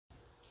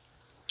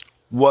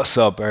What's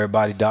up,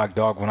 everybody? Dog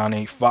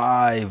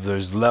 1985.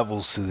 There's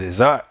levels to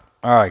this. All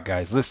right,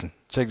 guys, listen.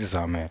 Check this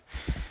out, man.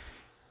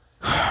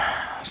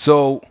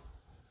 So,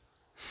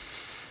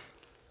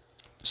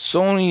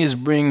 Sony is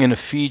bringing a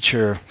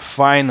feature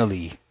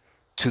finally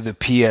to the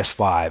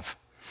PS5.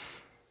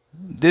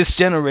 This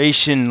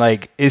generation,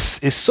 like,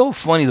 it's so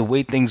funny the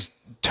way things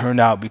turned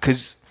out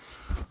because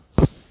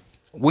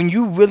when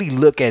you really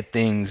look at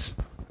things,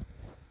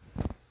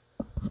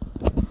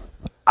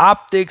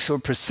 optics or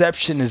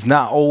perception is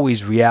not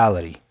always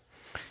reality.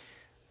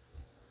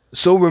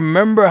 So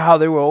remember how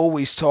they were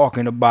always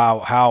talking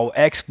about how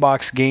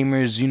Xbox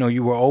gamers,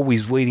 you were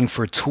always waiting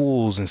for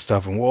tools and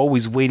stuff, and we're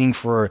always waiting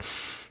for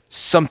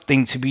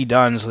something to be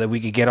done so that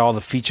we could get all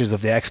the features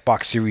of the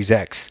Xbox Series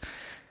X.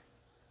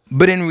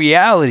 But in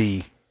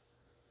reality,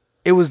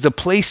 it was the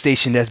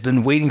PlayStation that's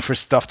been waiting for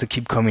stuff to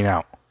keep coming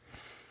out.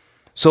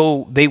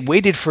 So they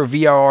waited for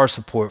VRR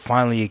support.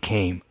 Finally, it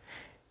came.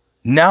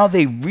 Now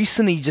they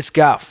recently just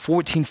got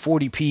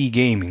 1440p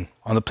gaming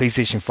on the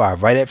PlayStation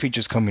 5, right? That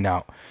feature's coming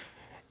out.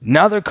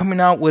 Now they're coming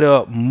out with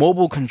a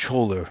mobile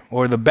controller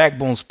or the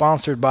backbone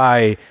sponsored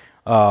by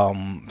the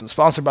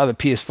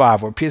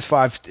PS5 or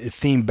PS5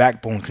 themed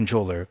backbone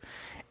controller.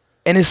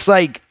 And it's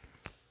like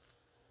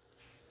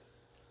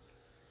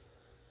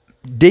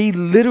they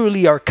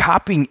literally are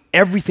copying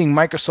everything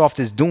Microsoft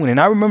is doing.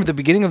 And I remember the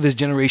beginning of this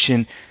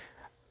generation,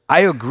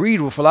 I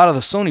agreed with a lot of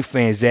the Sony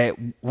fans that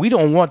we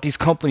don't want these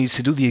companies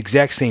to do the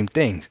exact same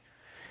things.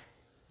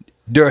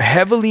 They're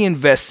heavily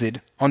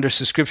invested on their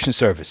subscription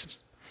services,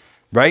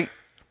 right?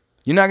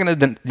 You're not gonna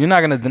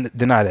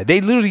deny that.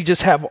 They literally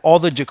just have all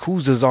the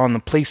Yakuzas on the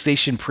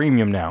PlayStation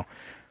Premium now,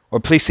 or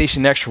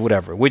PlayStation Extra,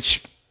 whatever.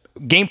 Which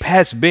Game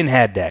Pass been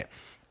had that.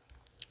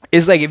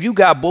 It's like if you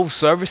got both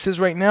services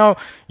right now,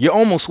 you're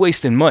almost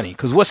wasting money.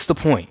 Because what's the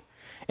point?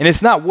 And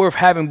it's not worth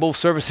having both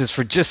services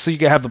for just so you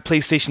can have the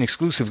PlayStation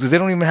exclusive, because they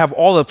don't even have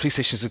all the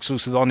PlayStation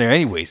exclusives on there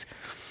anyways.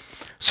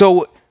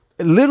 So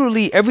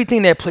literally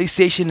everything that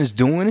PlayStation is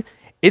doing,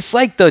 it's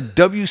like the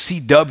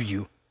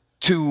WCW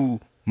to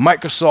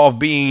Microsoft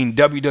being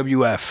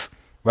WWF,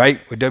 right?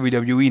 Or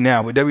WWE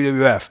now, but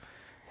WWF.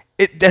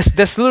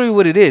 That's literally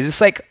what it is.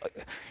 It's like,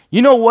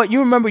 you know what? You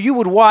remember you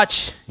would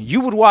watch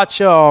Nitro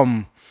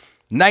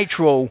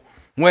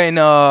when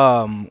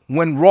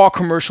Raw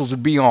commercials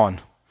would be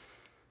on.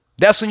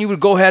 That's when you would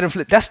go ahead and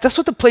flip. That's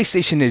what the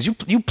PlayStation is.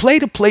 You play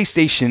the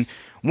PlayStation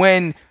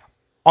when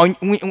on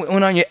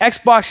your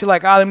Xbox you're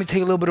like, let me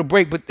take a little bit of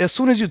break. But as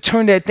soon as you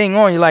turn that thing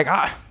on, you're like,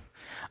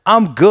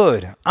 I'm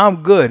good.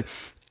 I'm good.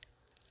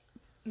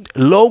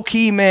 Low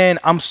key, man,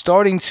 I'm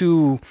starting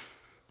to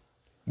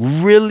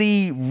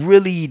really,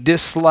 really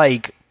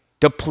dislike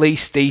the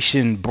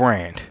PlayStation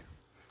brand.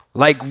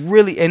 Like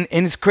really, and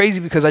it's crazy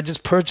because I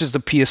just purchased the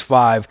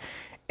PS5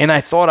 and I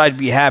thought I'd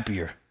be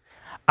happier.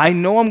 I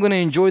know I'm going to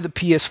enjoy the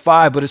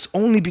PS5, but it's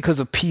only because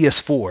of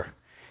PS4.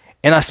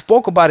 And I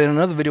spoke about it in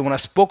another video when I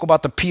spoke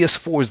about the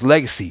PS4's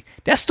legacy.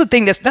 That's the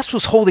thing, that's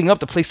what's holding up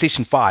the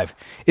PlayStation 5,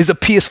 is the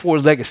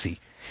PS4 legacy.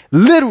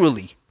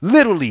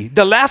 Literally,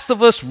 The Last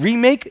of Us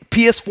remake,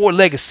 PS4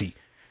 legacy.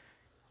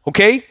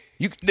 Okay?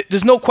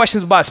 There's no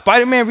questions about it.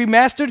 Spider-Man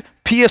remastered,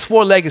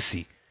 PS4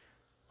 legacy.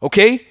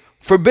 Okay?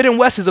 Forbidden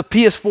West is a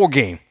PS4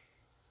 game.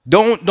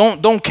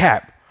 Don't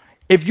cap.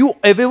 If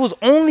it was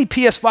only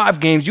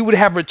PS5 games, you would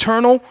have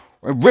Returnal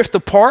or Rift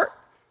Apart.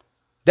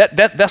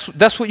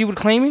 That's what you would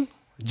claiming?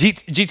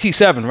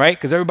 GT7, right?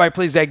 Because everybody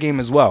plays that game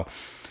as well.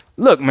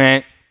 Look,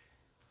 man,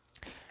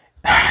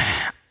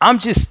 I'm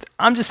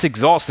just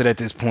exhausted at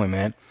this point,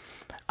 man.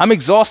 I'm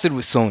exhausted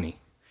with Sony.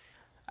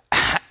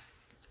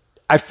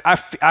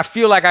 I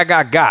feel like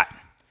I got.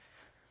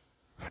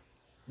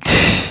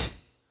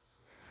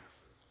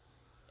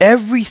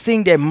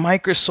 Everything that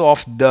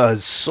Microsoft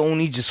does,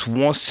 Sony just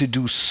wants to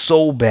do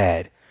so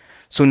bad.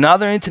 So now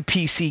they're into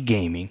PC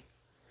gaming.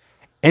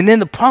 And then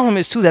the problem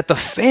is, too, that the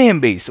fan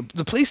base,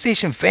 the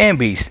PlayStation fan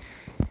base,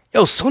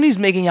 Sony's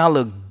making y'all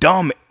look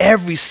dumb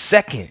every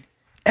second.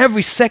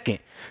 Every second.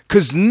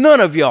 Because none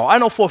of y'all, I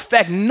know for a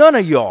fact, none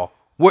of y'all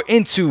were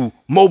into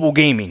mobile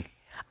gaming.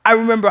 I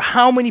remember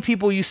how many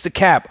people used to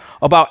cap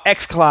about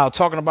xCloud,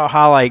 talking about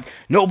how, like,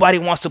 nobody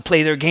wants to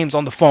play their games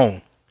on the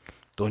phone.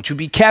 Don't you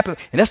be capping.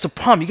 And that's the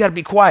problem. You got to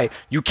be quiet.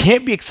 You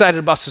can't be excited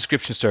about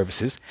subscription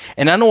services.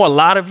 And I know a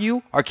lot of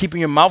you are keeping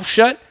your mouth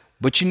shut,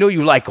 but you know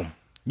you like them.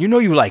 You know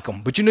you like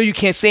them, but you know you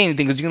can't say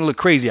anything because you're going to look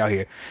crazy out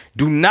here.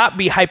 Do not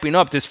be hyping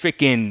up this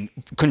freaking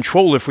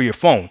controller for your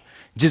phone.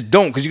 Just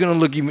don't, because you're going to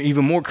look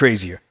even more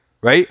crazier,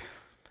 right?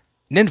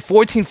 And then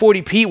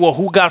 1440p, well,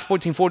 who got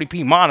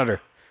 1440p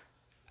monitor?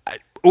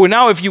 Well,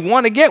 now if you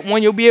want to get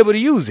one, you'll be able to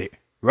use it,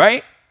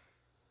 right?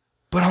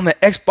 But on the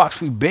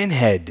Xbox, we've been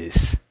had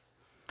this.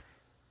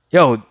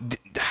 But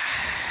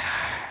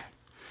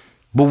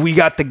we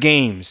got the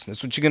games.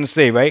 That's what you're going to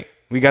say, right?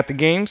 We got the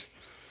games.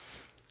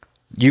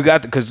 You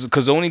got because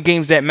the only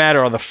games that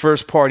matter are the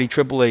first-party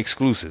AAA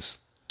exclusives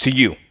to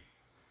you,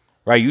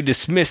 right? You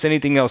dismiss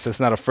anything else that's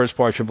not a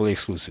first-party AAA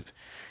exclusive.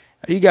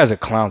 You guys are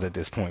clowns at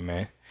this point,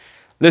 man.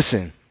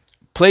 Listen,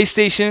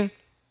 PlayStation,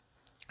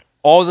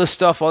 all the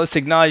stuff, all this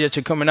technology that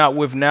you're coming out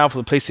with now for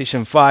the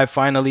PlayStation 5,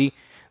 finally,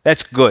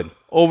 that's good.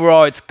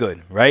 Overall, it's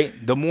good,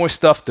 right? The more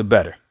stuff, the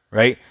better,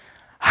 right?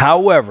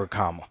 However,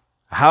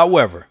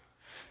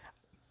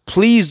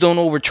 please don't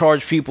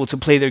overcharge people to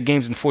play their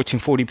games in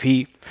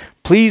 1440p.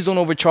 Please don't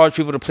overcharge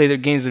people to play their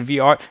games in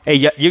VR. Hey,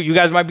 you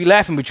guys might be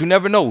laughing, but you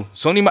never know.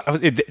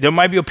 There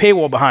might be a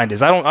paywall behind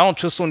this. I don't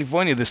trust Sony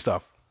for any of this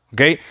stuff,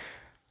 okay?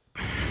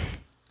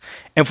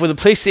 And for the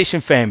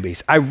PlayStation fan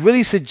base, I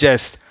really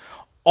suggest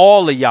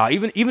all of y'all,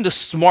 even the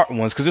smart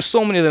ones, because there's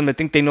so many of them that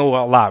think they know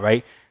a lot,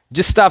 right?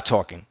 Just stop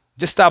talking.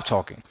 Just stop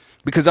talking.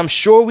 Because I'm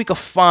sure we could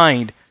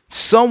find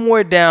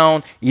somewhere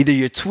down either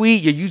your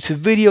tweet, your YouTube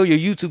video, your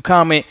YouTube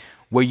comment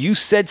where you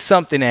said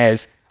something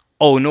as,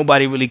 oh,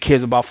 nobody really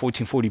cares about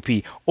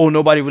 1440p. Oh,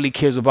 nobody really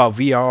cares about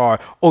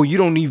VRR. Oh, you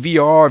don't need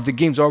VRR if the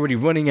game's already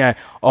running at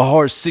a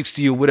hard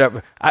 60 or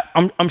whatever.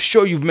 I'm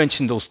sure you've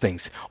mentioned those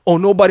things. Oh,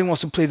 nobody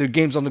wants to play their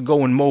games on the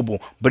go and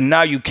mobile, but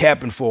now you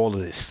capping for all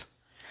of this.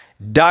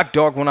 Dark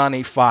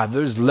 1985,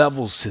 there's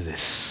levels to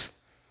this.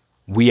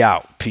 We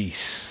out.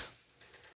 Peace.